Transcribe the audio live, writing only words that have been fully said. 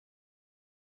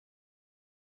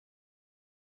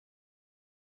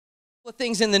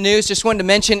Things in the news. Just wanted to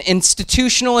mention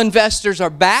institutional investors are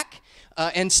back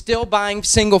and still buying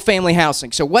single-family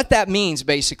housing. So what that means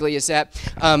basically is that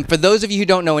for those of you who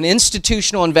don't know, an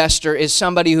institutional investor is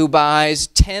somebody who buys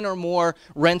 10 or more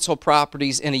rental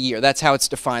properties in a year. That's how it's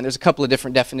defined. There's a couple of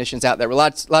different definitions out there. A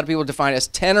lot of people define it as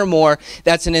 10 or more.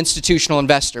 That's an institutional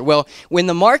investor. Well, when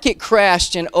the market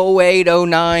crashed in 08,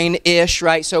 09-ish,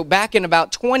 right? So back in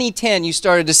about 2010, you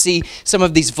started to see some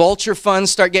of these vulture funds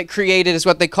start get created, is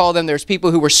what they call them. There's people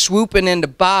who were swooping in to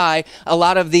buy a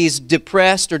lot of these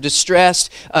depressed or distressed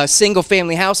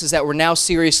single-family houses that were now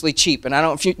seriously cheap. And I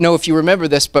don't know if you remember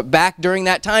this, but back during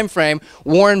that time frame,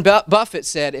 Warren Buffett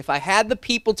said, if I had the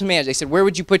people to manage, they said, where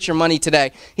would you put your money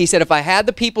today? He said, if I had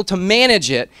the people to manage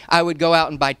it, I would go out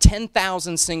and buy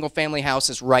 10,000 single-family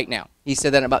houses right now. He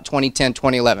said that in about 2010,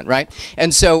 2011, right?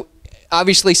 And so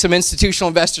obviously some institutional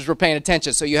investors were paying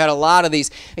attention. So you had a lot of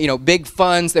these, big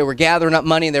funds that were gathering up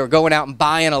money and they were going out and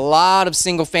buying a lot of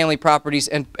single family properties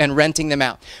and renting them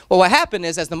out. Well, what happened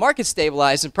is as the market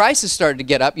stabilized and prices started to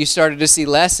get up, you started to see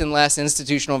less and less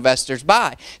institutional investors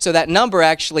buy. So that number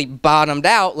actually bottomed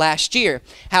out last year.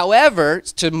 However,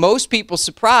 to most people's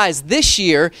surprise, this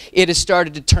year it has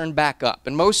started to turn back up.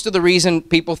 And most of the reason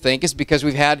people think is because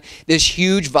we've had this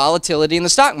huge volatility in the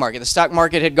stock market. The stock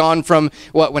market had gone from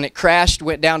when it crashed,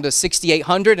 went down to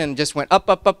 6,800 and just went up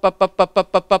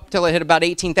till it hit about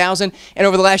 18,000. And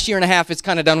over the last year and a half, it's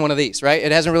kind of done one of these, right?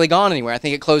 It hasn't really gone anywhere. I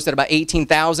think it closed at about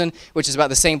 18,000, which is about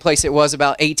the same place it was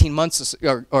about 18 months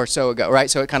or so ago, right?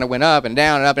 So it kind of went up and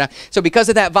down and up and down. So because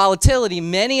of that volatility,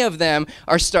 many of them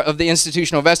of the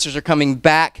institutional investors are coming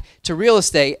back to real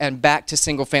estate and back to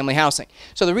single-family housing.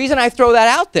 So the reason I throw that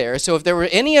out there, so if there were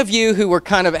any of you who were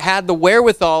had the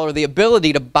wherewithal or the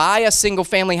ability to buy a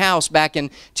single-family house back in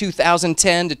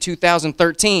 2010 to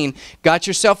 2013, got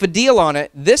yourself a deal on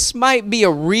it, this might be a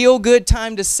real good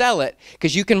time to sell it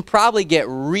because you can probably get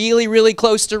really, really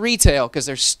close to retail because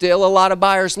there's still a lot of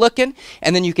buyers looking,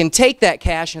 and then you can take that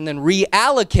cash and then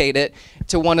reallocate it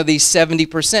to one of these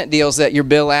 70% deals that your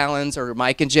Bill Allens or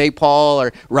Mike and J. Paul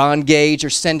or Ron Gage are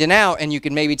sending out, and you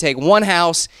can maybe take one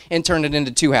house and turn it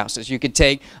into two houses. You could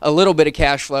take a little bit of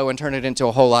cash flow and turn it into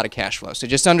a whole lot of cash flow. So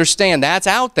just understand that's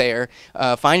out there.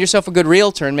 Find yourself a good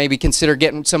realtor and maybe consider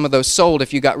getting some of those sold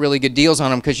if you got really good deals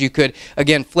on them, because you could,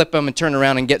 again, flip them and turn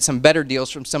around and get some better deals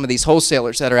from some of these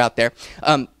wholesalers that are out there.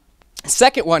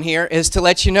 Second one here is to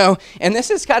let you know, and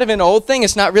this is kind of an old thing,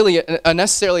 it's not really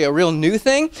necessarily a real new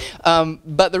thing,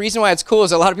 but the reason why it's cool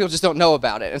is a lot of people just don't know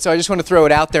about it. And so I just want to throw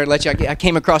it out there and let you, I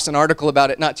came across an article about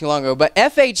it not too long ago, but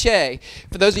FHA,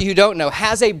 for those of you who don't know,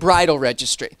 has a bridal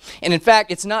registry. And in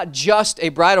fact, it's not just a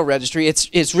bridal registry,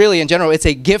 it's really in general, it's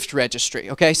a gift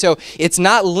registry, okay? So it's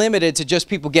not limited to just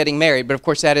people getting married, but of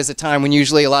course that is a time when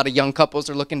usually a lot of young couples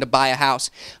are looking to buy a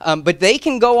house. But they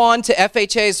can go on to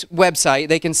FHA's website,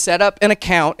 they can set up an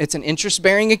account, it's an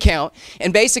interest-bearing account,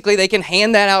 and basically they can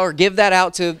hand that out or give that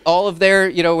out to all of their,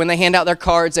 when they hand out their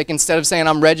cards, they can, instead of saying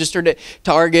I'm registered at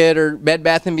Target or Bed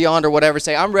Bath & Beyond or whatever,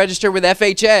 say I'm registered with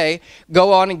FHA,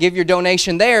 go on and give your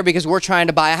donation there because we're trying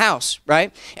to buy a house,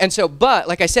 right? And so, but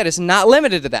like I said, it's not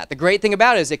limited to that. The great thing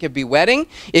about it is it could be wedding,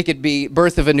 it could be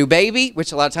birth of a new baby,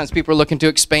 which a lot of times people are looking to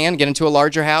expand, get into a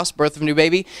larger house, birth of a new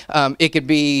baby. It could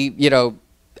be,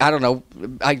 I don't know,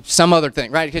 some other thing,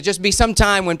 right? It could just be some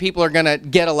time when people are going to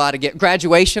get a lot of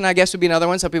graduation, I guess would be another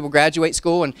one. Some people graduate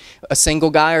school and a single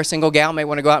guy or a single gal may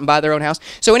want to go out and buy their own house.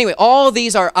 So anyway, all of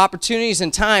these are opportunities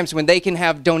and times when they can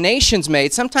have donations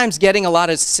made. Sometimes getting a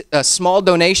lot of small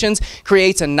donations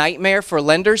creates a nightmare for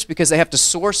lenders because they have to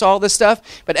source all this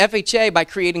stuff. But FHA, by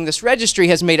creating this registry,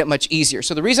 has made it much easier.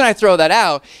 So the reason I throw that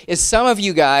out is some of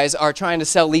you guys are trying to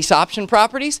sell lease option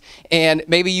properties, and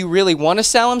maybe you really want to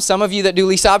sell them. Some of you that do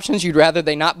lease options, you'd rather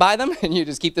they not buy them and you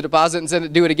just keep the deposit and send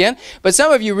it, do it again. But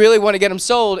some of you really want to get them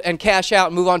sold and cash out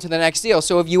and move on to the next deal.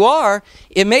 So if you are,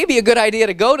 it may be a good idea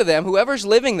to go to them, whoever's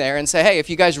living there, and say, hey, if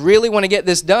you guys really want to get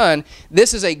this done,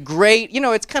 this is a great,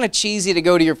 it's kind of cheesy to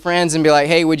go to your friends and be like,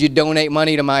 hey, would you donate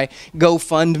money to my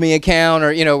GoFundMe account,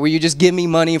 or, will you just give me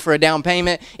money for a down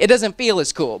payment? It doesn't feel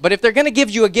as cool. But if they're going to give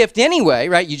you a gift anyway,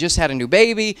 right, you just had a new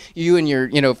baby, you and your,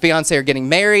 fiance are getting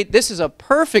married, this is a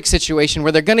perfect situation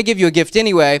where they're going to give you a gift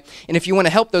anyway. And if you want to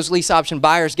help those lease option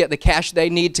buyers get the cash they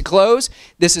need to close,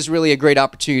 this is really a great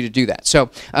opportunity to do that.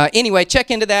 So anyway, check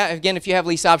into that. Again, if you have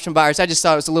lease option buyers, I just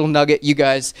thought it was a little nugget you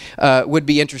guys would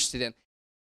be interested in.